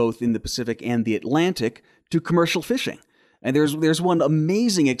monuments, both in the Pacific and the Atlantic, to commercial fishing. And there's one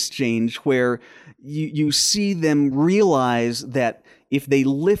amazing exchange where you see them realize that if they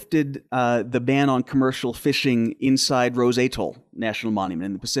lifted the ban on commercial fishing inside Rose Atoll National Monument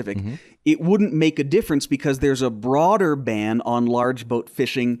in the Pacific, it wouldn't make a difference because there's a broader ban on large boat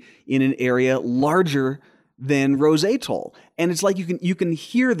fishing in an area larger than Rose Atoll. And it's like you can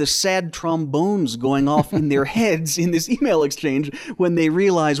hear the sad trombones going off in their heads in this email exchange when they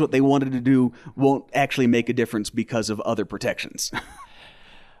realize what they wanted to do won't actually make a difference because of other protections.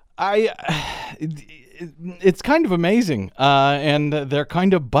 It's kind of amazing, and they're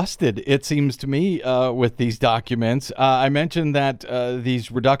kind of busted, it seems to me, with these documents. I mentioned that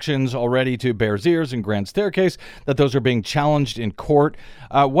these reductions already to Bears Ears and Grand Staircase, that those are being challenged in court.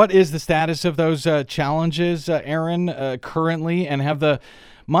 What is the status of those challenges, Aaron, currently? And have the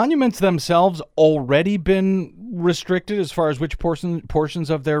monuments themselves already been restricted as far as which portions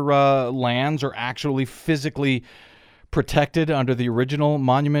of their lands are actually physically protected under the original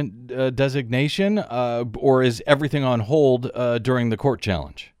monument designation, or is everything on hold during the court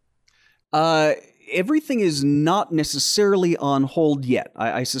challenge? Everything is not necessarily on hold yet.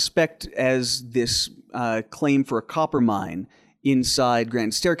 I suspect as this claim for a copper mine inside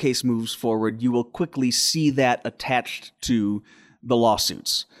Grand Staircase moves forward, you will quickly see that attached to the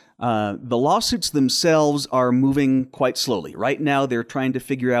lawsuits. The lawsuits themselves are moving quite slowly. Right now, they're trying to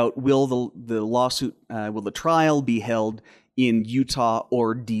figure out will the trial be held in Utah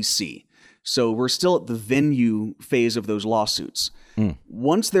or D.C.? So we're still at the venue phase of those lawsuits.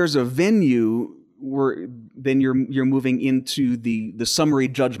 Once there's a venue, then you're moving into the summary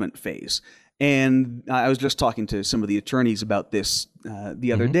judgment phase. And I was just talking to some of the attorneys about this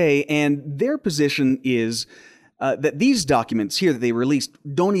the other day, and their position is that these documents here that they released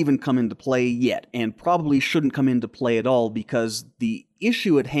don't even come into play yet, and probably shouldn't come into play at all, because the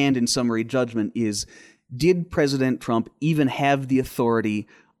issue at hand in summary judgment is, did President Trump even have the authority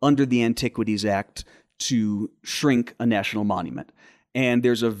under the Antiquities Act to shrink a national monument? And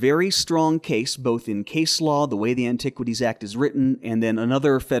there's a very strong case, both in case law, the way the Antiquities Act is written, and then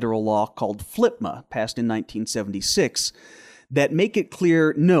another federal law called FLIPMA, passed in 1976, that make it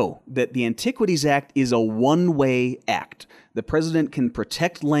clear, no, that the Antiquities Act is a one-way act. The president can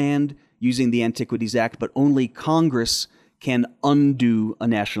protect land using the Antiquities Act, but only Congress can undo a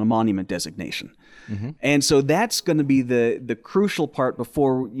national monument designation. And so that's going to be the crucial part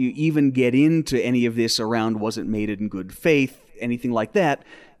before you even get into any of this around was it made in good faith, anything like that.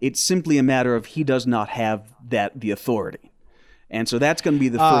 It's simply a matter of he does not have the authority. And so that's going to be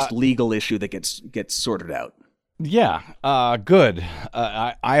the first legal issue that gets sorted out. Yeah, good.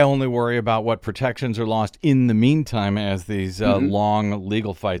 I only worry about what protections are lost in the meantime as these long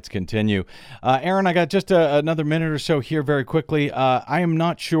legal fights continue. Aaron, I got just another minute or so here very quickly. I'm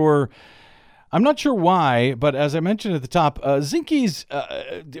not sure why, but as I mentioned at the top, Zinke's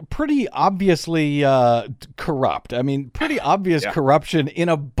pretty obviously corrupt. I mean, pretty obvious corruption in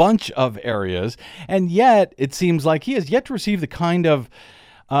a bunch of areas. And yet it seems like he has yet to receive the kind of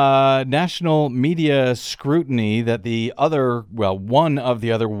national media scrutiny that one of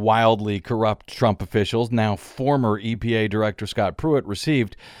the other wildly corrupt Trump officials, now former EPA Director Scott Pruitt,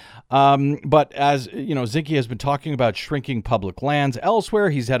 received. But as you know, Zinke has been talking about shrinking public lands elsewhere.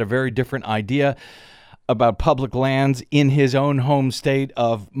 He's had a very different idea about public lands in his own home state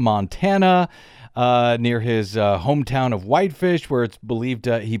of Montana, near his hometown of Whitefish, where it's believed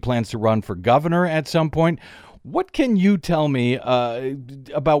he plans to run for governor at some point. What can you tell me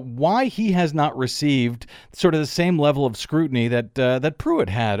about why he has not received sort of the same level of scrutiny that Pruitt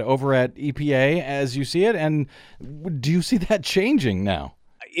had over at EPA as you see it? And do you see that changing now?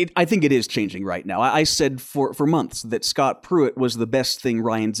 I think it is changing right now. I said for months that Scott Pruitt was the best thing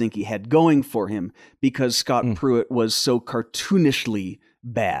Ryan Zinke had going for him because Scott Pruitt was so cartoonishly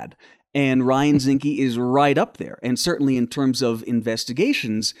bad. And Ryan Zinke is right up there. And certainly in terms of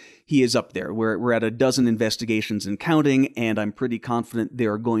investigations, he is up there. We're at a dozen investigations and counting, and I'm pretty confident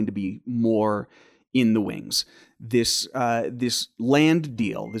there are going to be more in the wings. This land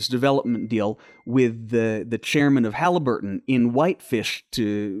deal, this development deal with the chairman of Halliburton in Whitefish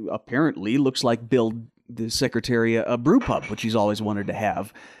to apparently looks like build the secretary a brew pub, which he's always wanted to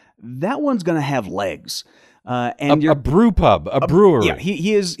have. That one's going to have legs. And a brew pub, a brewery. Yeah,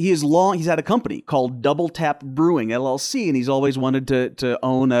 he is long. He's had a company called Double Tap Brewing LLC, and he's always wanted to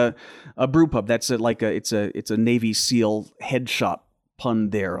own a brew pub. That's it's a Navy SEAL headshot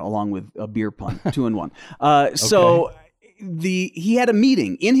pun there, along with a beer pun, 2 in 1. So he had a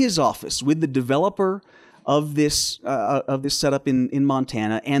meeting in his office with the developer of this setup in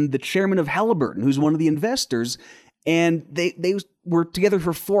Montana and the chairman of Halliburton, who's one of the investors, and they were together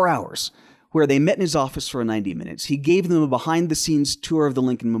for 4 hours, where they met in his office for 90 minutes. He gave them a behind-the-scenes tour of the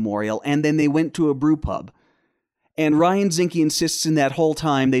Lincoln Memorial, and then they went to a brew pub. And Ryan Zinke insists in that whole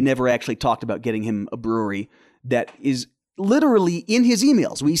time they never actually talked about getting him a brewery. That is literally in his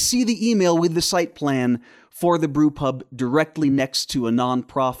emails. We see the email with the site plan for the brew pub directly next to a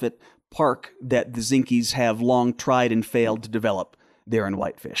nonprofit park that the Zinkes have long tried and failed to develop there in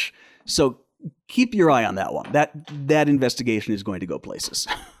Whitefish. So keep your eye on that one. That investigation is going to go places.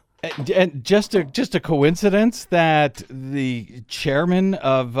 And just a coincidence that the chairman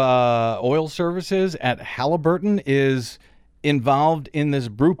of oil services at Halliburton is involved in this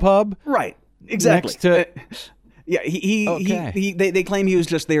brew pub, right? Exactly. Next to, they claim he was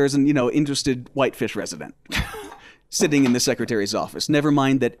just there as an interested Whitefish resident, sitting in the secretary's office. Never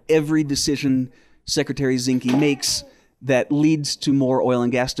mind that every decision Secretary Zinke makes that leads to more oil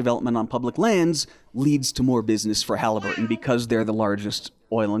and gas development on public lands leads to more business for Halliburton because they're the largest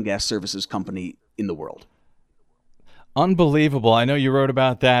oil and gas services company in the world. Unbelievable. I know you wrote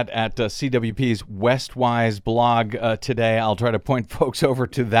about that at CWP's Westwise blog today. I'll try to point folks over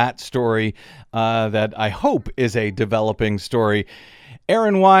to that story that I hope is a developing story.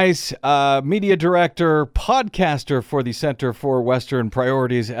 Aaron Weiss, media director, podcaster for the Center for Western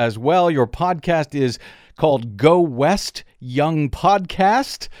Priorities as well. Your podcast is called Go West Young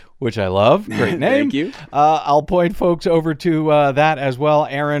Podcast, which I love. Great name. Thank you. I'll point folks over to that as well.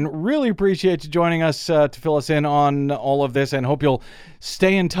 Aaron, really appreciate you joining us to fill us in on all of this, and hope you'll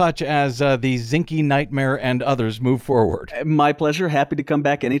stay in touch as the Zinke Nightmare and others move forward. My pleasure. Happy to come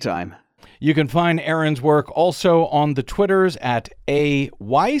back anytime. You can find Aaron's work also on the Twitters at A.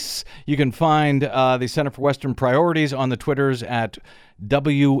 Weiss. You can find the Center for Western Priorities on the Twitters at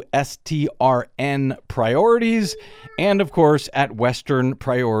WSTRN Priorities, and of course at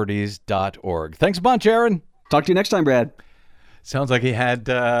westernpriorities.org. Thanks a bunch, Aaron. Talk to you next time, Brad. Sounds like he had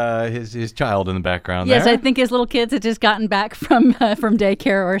his child in the background yes, there. I think his little kids had just gotten back from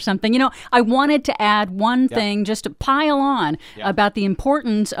daycare or something. I wanted to add one thing just to pile on about the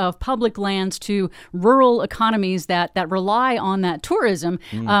importance of public lands to rural economies that rely on that tourism.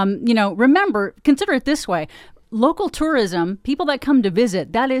 Remember, consider it this way. Local tourism, people that come to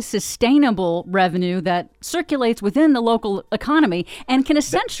visit, that is sustainable revenue that circulates within the local economy and can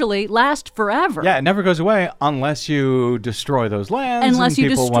essentially last forever. Yeah, it never goes away unless you destroy those lands. Unless you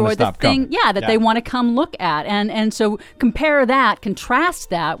people destroy the thing, coming. they want to come look at. And so contrast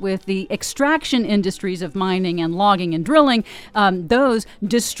that with the extraction industries of mining and logging and drilling. Those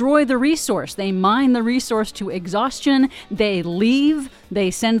destroy the resource. They mine the resource to exhaustion. They leave.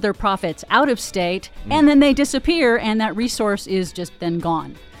 They send their profits out of state, and then they disappear, and that resource is just then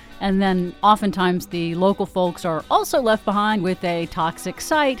gone. And then oftentimes the local folks are also left behind with a toxic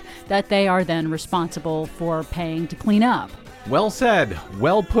site that they are then responsible for paying to clean up. Well said.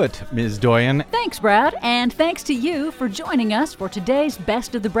 Well put, Ms. Doyen. Thanks, Brad. And thanks to you for joining us for today's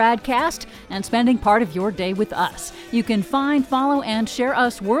Best of the BradCast and spending part of your day with us. You can find, follow, and share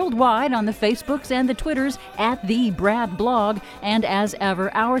us worldwide on the Facebooks and the Twitters at The Brad Blog. And as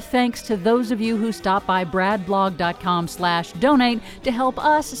ever, our thanks to those of you who stop by bradblog.com/donate to help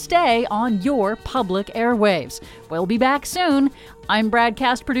us stay on your public airwaves. We'll be back soon. I'm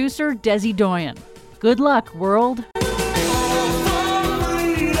BradCast producer Desi Doyen. Good luck, world.